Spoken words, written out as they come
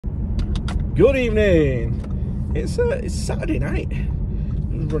Good evening. It's Saturday night.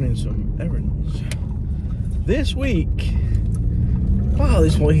 I'm running some errands. This week, wow,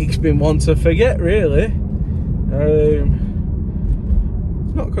 this week's been one to forget, really.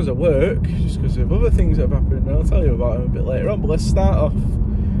 Not because of work, just because of other things that have happened, and I'll tell you about them a bit later on. But let's start off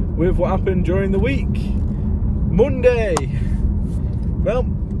with what happened during the week. Monday. Well,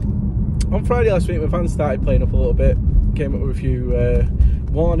 on Friday last week, my van started playing up a little bit. Came up with a few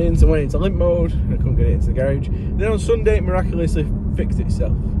warnings and went into limp mode. I couldn't get it into the garage. Then on Sunday, it miraculously fixed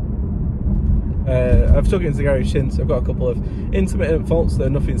itself. I've took it into the garage since. I've got a couple of intermittent faults. They're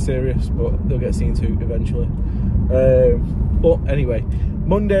nothing serious, but they'll get seen to eventually. But anyway,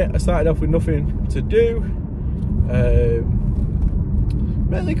 Monday I started off with nothing to do.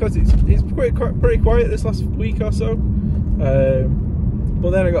 Mainly because it's pretty quiet this last week or so.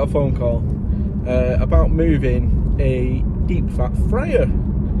 But then I got a phone call about moving a deep fat fryer.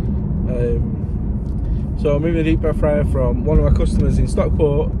 So I'm moving a deep fat fryer from one of my customers in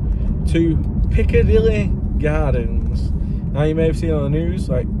Stockport to Piccadilly Gardens. Now, you may have seen on the news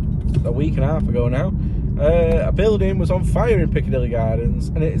like a week and a half ago now, a building was on fire in Piccadilly Gardens,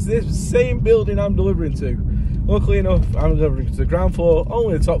 and it's this same building I'm delivering to. Luckily enough, I'm delivering to the ground floor.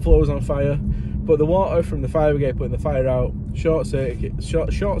 Only the top floor was on fire, but the water from the fire brigade putting the fire out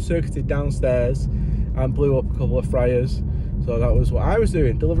short-circuited downstairs and blew up a couple of fryers. So that was what I was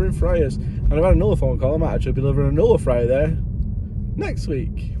doing, delivering fryers. And I've had another phone call. I might actually be delivering another fryer there next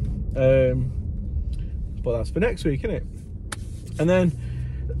week. But that's for next week, isn't it? And then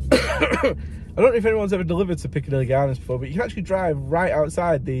I don't know if anyone's ever delivered to Piccadilly Gardens before, but you can actually drive right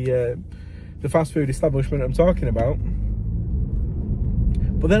outside the fast food establishment I'm talking about.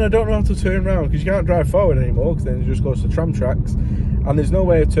 But then I don't know how to turn around, because you can't drive forward anymore, because then it just goes to tram tracks, and there's no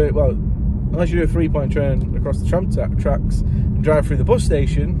way of turning, well, unless you do a 3-point turn across the tram tracks and drive through the bus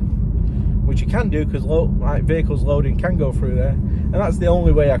station, which you can do because like vehicles loading can go through there, and that's the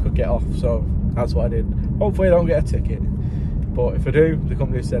only way I could get off. So that's what I did. Hopefully I don't get a ticket, but if I do, the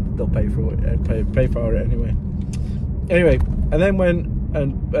company said they'll pay for it, pay for it anyway. And then went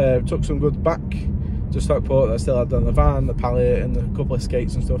and took some goods back to Stockport that I still had on the van, the pallet and a couple of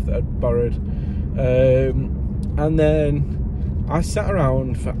skates and stuff that I'd borrowed. And then I sat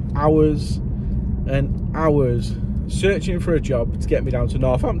around for hours and hours searching for a job to get me down to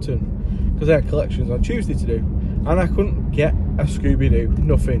Northampton, because I had collections on Tuesday to do, and I couldn't get a Scooby-Doo,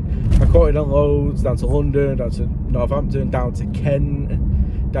 nothing. I quoted on loads, down to London, down to Northampton, down to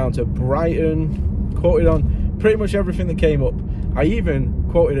Kent, down to Brighton, quoted on pretty much everything that came up. I even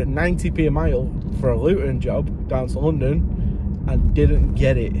quoted at 90p a mile for a Luton job down to London and didn't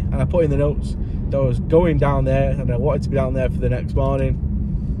get it. And I put in the notes that I was going down there and I wanted to be down there for the next morning.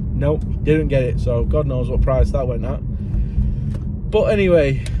 Nope, didn't get it. So God knows what price that went at. But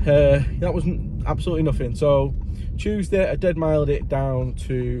anyway, that was absolutely nothing. So Tuesday I dead miled it down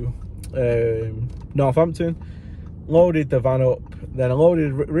to Northampton, loaded the van up, then I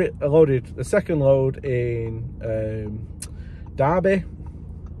loaded the second load in Derby.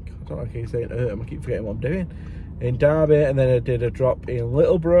 I don't know if I keep saying I keep forgetting what I'm doing. In Derby, and then I did a drop in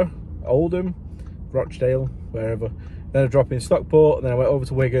Littleborough, Oldham, Rochdale, wherever. Then a drop in Stockport, and then I went over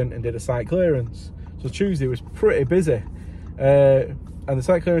to Wigan and did a site clearance. So Tuesday was pretty busy. And the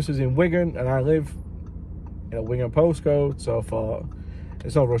site clearance was in Wigan, and I live in a Wigan postcode, so I thought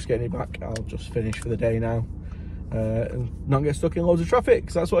it's no rush getting it back. I'll just finish for the day now and not get stuck in loads of traffic,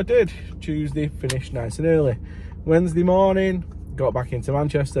 because that's what I did. Tuesday, finished nice and early. Wednesday morning, got back into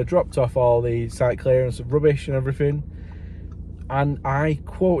Manchester, dropped off all the site clearance of rubbish and everything, and I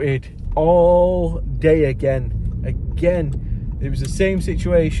quoted all day again. It was the same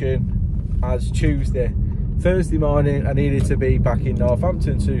situation as Tuesday. Thursday morning, I needed to be back in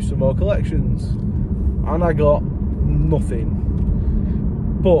Northampton to do some more collections, and I got nothing.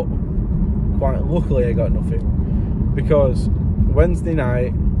 But quite luckily I got nothing, because Wednesday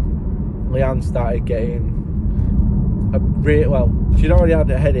night Leanne started getting she'd already had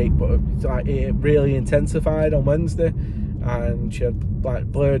a headache, but it really intensified on Wednesday, and she had like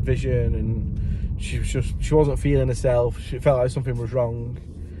blurred vision, and she wasn't feeling herself. She felt like something was wrong,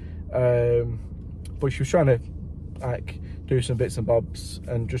 but she was trying to like do some bits and bobs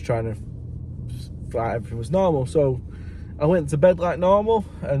and just trying to like everything was normal. So I went to bed like normal,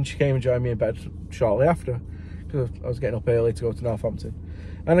 and she came and joined me in bed shortly after, because I was getting up early to go to Northampton.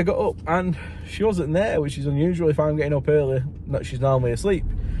 And I got up and she wasn't there, which is unusual if I'm getting up early. She's normally asleep.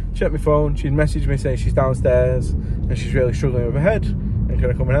 Checked my phone, she'd messaged me saying she's downstairs and she's really struggling with her head and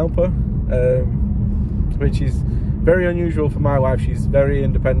can I come and help her? Which is very unusual for my wife. She's very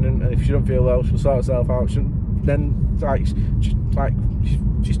independent, and if she doesn't feel well, she'll sort herself out.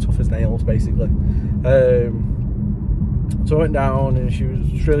 She's tough as nails. house basically. So I went down and she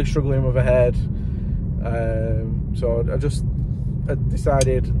was really struggling with her head. So I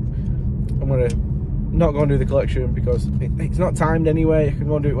decided I'm gonna not go and do the collection because it's not timed anyway. I can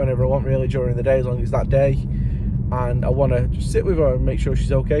go and do it whenever I want really during the day, as long as it's that day. And I want to just sit with her and make sure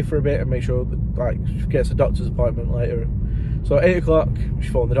she's okay for a bit, and make sure that, like, she gets a doctor's appointment later. So at 8 o'clock she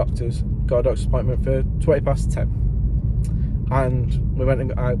phoned the doctors, got a doctor's appointment for 10:20. And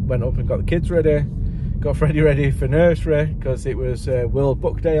I went up and got the kids ready, got Freddie ready for nursery because it was World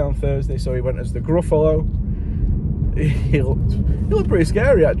Book Day on Thursday, so he went as the Gruffalo. He looked pretty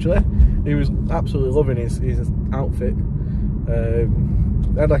scary actually. He was absolutely loving his outfit.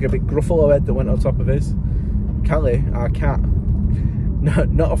 He had like a big Gruffalo head that went on top of his. Callie, our cat,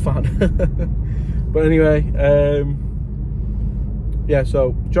 not a fan. But anyway, yeah,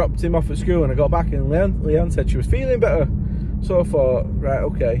 so dropped him off at school and I got back and Leanne said she was feeling better. So I thought, right,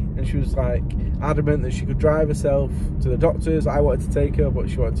 okay. And she was like adamant that she could drive herself to the doctors. I wanted to take her, but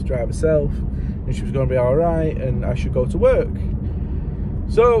she wanted to drive herself and she was going to be all right and I should go to work.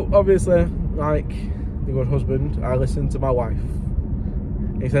 So obviously, like the good husband, I listened to my wife.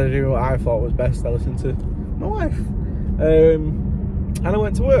 Instead of doing what I thought was best, I listened to my wife. And I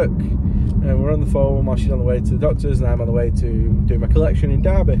went to work. And we're on the phone while she's on the way to the doctors and I'm on the way to do my collection in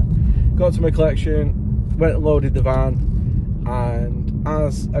Derby. Got to my collection, went and loaded the van, and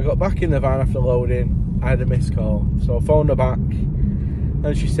as I got back in the van after loading, I had a missed call. So I phoned her back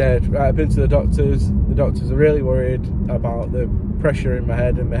and she said, right, I've been to the doctors are really worried about the pressure in my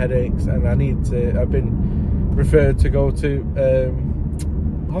head and my headaches, and I've been referred to go to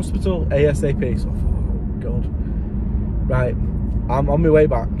hospital ASAP. So I thought, oh God. Right, I'm on my way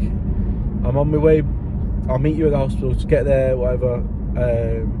back. I'm on my way. I'll meet you at the hospital to get there, whatever.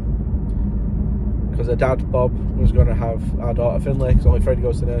 Because her dad, Bob, was going to have our daughter Finlay, because only Freddie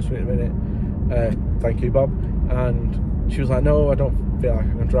goes to nursery at the minute. Thank you, Bob. And she was like, no, I don't feel like I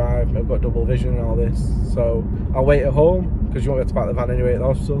can drive. I've got double vision and all this. So I'll wait at home, because you won't get to park the van anyway at the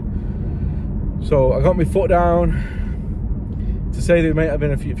hospital. So I got my foot down. To say there may have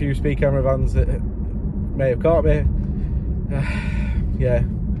been a few speed camera vans that may have caught me. Yeah.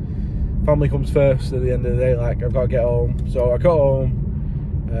 Family comes first at the end of the day. Like, I've got to get home. So I got home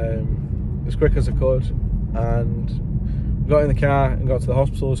as quick as I could and got in the car and got to the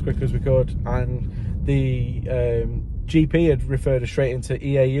hospital as quick as we could. And the GP had referred us straight into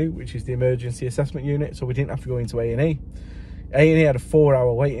EAU, which is the emergency assessment unit, so we didn't have to go into A&E. A&E had a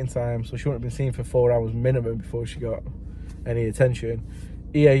 4-hour waiting time, so she wouldn't have been seen for 4 hours minimum before she got any attention.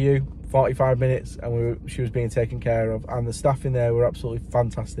 EAU, 45 minutes, and she was being taken care of, and the staff in there were absolutely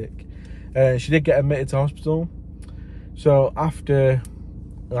fantastic. She did get admitted to hospital. So after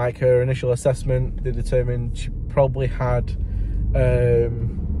like her initial assessment, they determined she probably had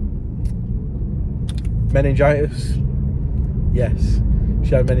meningitis. Yes,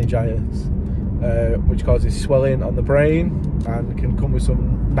 she had meningitis, which causes swelling on the brain and can come with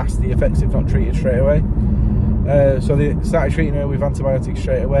some nasty effects if not treated straight away. So they started treating her with antibiotics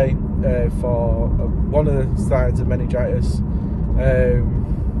straight away for one of the signs of meningitis.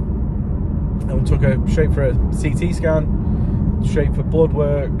 And we took her straight for a CT scan, straight for blood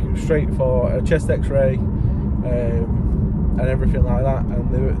work, straight for a chest x-ray, and everything like that.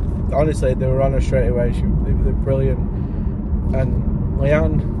 And honestly, they were on her straight away. They were brilliant. And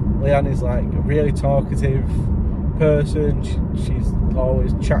Leanne is like a really talkative person. She's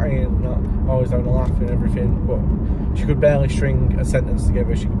always chatting, not always having a laugh and everything, but she could barely string a sentence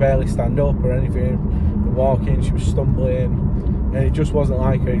together. She could barely stand up or anything. Walking, she was stumbling. And it just wasn't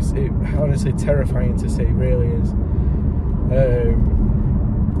like her. It's honestly terrifying to see, really is.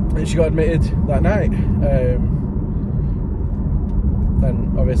 And she got admitted that night.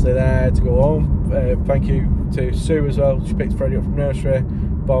 And obviously then I had to go home. Thank you to Sue as well. She picked Freddie up from nursery.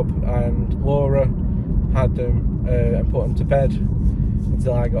 Bob and Laura had them and put them to bed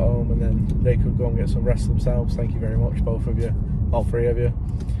until I got home, and then they could go and get some rest themselves. Thank you very much, both of you, all three of you.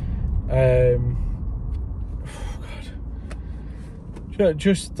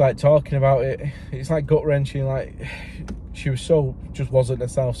 Just like talking about it, it's like gut wrenching. Like, she was just wasn't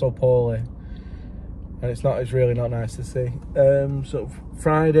herself, so poorly, and it's really not nice to see. Sort of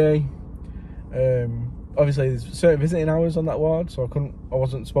Friday, obviously there's certain visiting hours on that ward, so I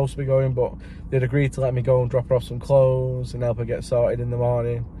wasn't supposed to be going, but they'd agreed to let me go and drop her off some clothes and help her get sorted in the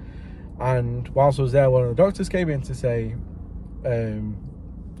morning. And whilst I was there, one of the doctors came in to say, do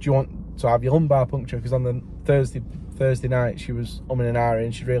you want to have your lumbar puncture? Because on the Thursday night she was umming and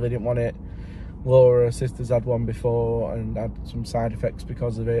ahhing, she really didn't want it. Laura, her sisters, had one before and had some side effects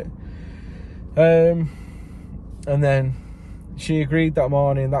because of it. And then she agreed that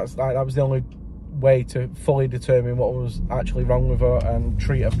morning. That was the only way to fully determine what was actually wrong with her and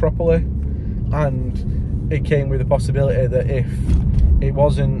treat her properly. And it came with the possibility that if it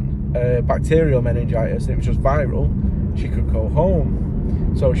wasn't bacterial meningitis, it was just viral, she could go home.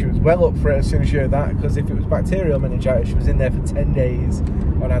 So she was well up for it as soon as she heard that, because if it was bacterial meningitis, she was in there for 10 days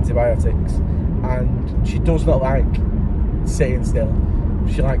on antibiotics, and she does not like sitting still.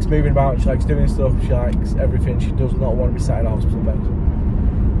 She likes moving about, she likes doing stuff, she likes everything. She does not want to be sat in a hospital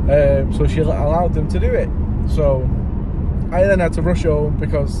bed. So she allowed them to do it. So I then had to rush home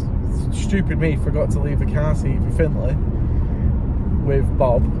because stupid me forgot to leave the car seat for Finley with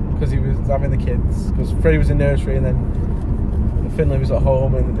Bob, because he was having the kids, because Freddie was in nursery and then Finley was at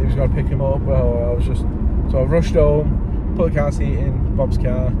home and he was going to pick him up. Well, so I rushed home, put the car seat in Bob's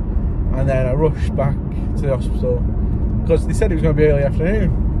car, and then I rushed back to the hospital because they said it was going to be early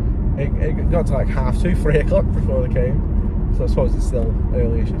afternoon. It got to like 2:30, 3 o'clock before they came, so I suppose it's still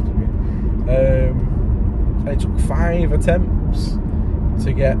early-ish afternoon. And it took 5 attempts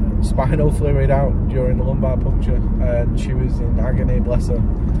to get spinal fluid out during the lumbar puncture, and she was in agony, bless her.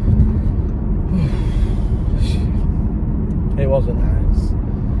 It wasn't nice,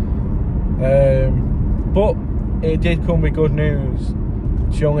 but it did come with good news.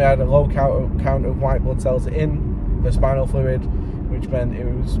 She only had a low count of white blood cells in the spinal fluid, which meant it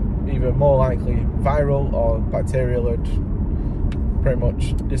was either more likely viral or bacterial had pretty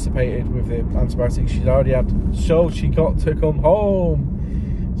much dissipated with the antibiotics she'd already had. So she got to come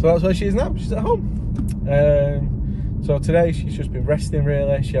home. So that's where she is now. She's at home. So today she's just been resting,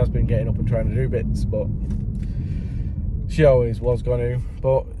 really. She has been getting up and trying to do bits, but she always was going to.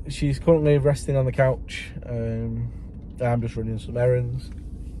 But she's currently resting on the couch. I'm just running some errands.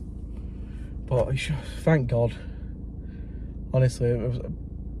 But thank God. Honestly, I was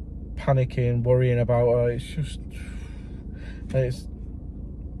panicking, worrying about her.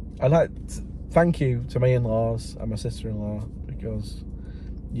 I'd like to thank you to my in-laws and my sister-in-law, because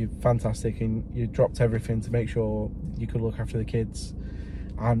you're fantastic and you dropped everything to make sure you could look after the kids.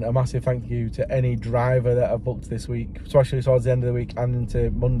 And a massive thank you to any driver that I've booked this week, especially towards the end of the week and into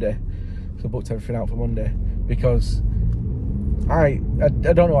Monday. So I booked everything out for Monday, because I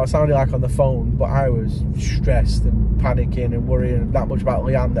don't know what I sounded like on the phone, but I was stressed and panicking and worrying that much about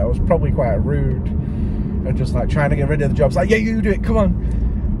Leanne that I was probably quite rude and just like trying to get rid of the jobs. Like, yeah, you do it, come on.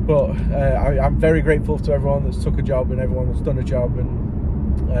 But I'm very grateful to everyone that's took a job and everyone that's done a job, and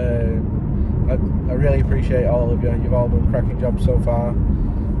I really appreciate all of you. You've all done cracking jobs so far.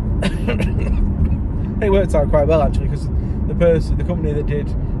 It worked out quite well actually, because the company that did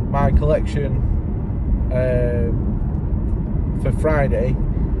my collection for Friday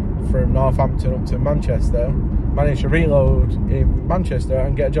from Northampton up to Manchester managed to reload in Manchester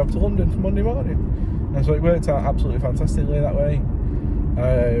and get a job to London for Monday morning, and so it worked out absolutely fantastically that way.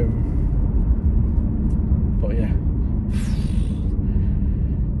 But yeah,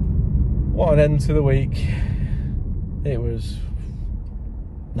 what an end to the week. It was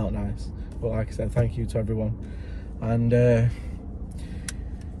not nice, but like I said, thank you to everyone. And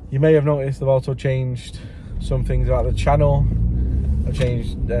you may have noticed I've also changed some things about the channel. I've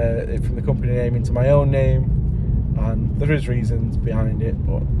changed it from the company name into my own name, and there is reasons behind it,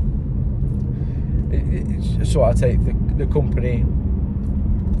 but it's just sort of take the company,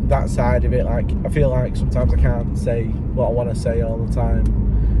 that side of it. Like, I feel like sometimes I can't say what I want to say all the time,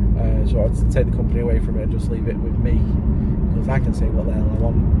 so I'd take the company away from it and just leave it with me, because I can say what the hell I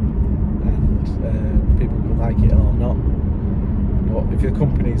want, and people can like it or not. But if the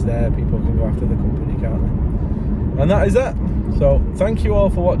company's there, people can go after the company, can't they? And that is that. So thank you all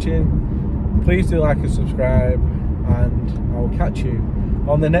for watching. Please do like and subscribe, and I will catch you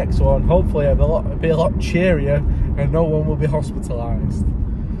on the next one. Hopefully it'll be a lot cheerier and no one will be hospitalised.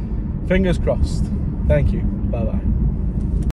 Fingers crossed. Thank you. Bye bye.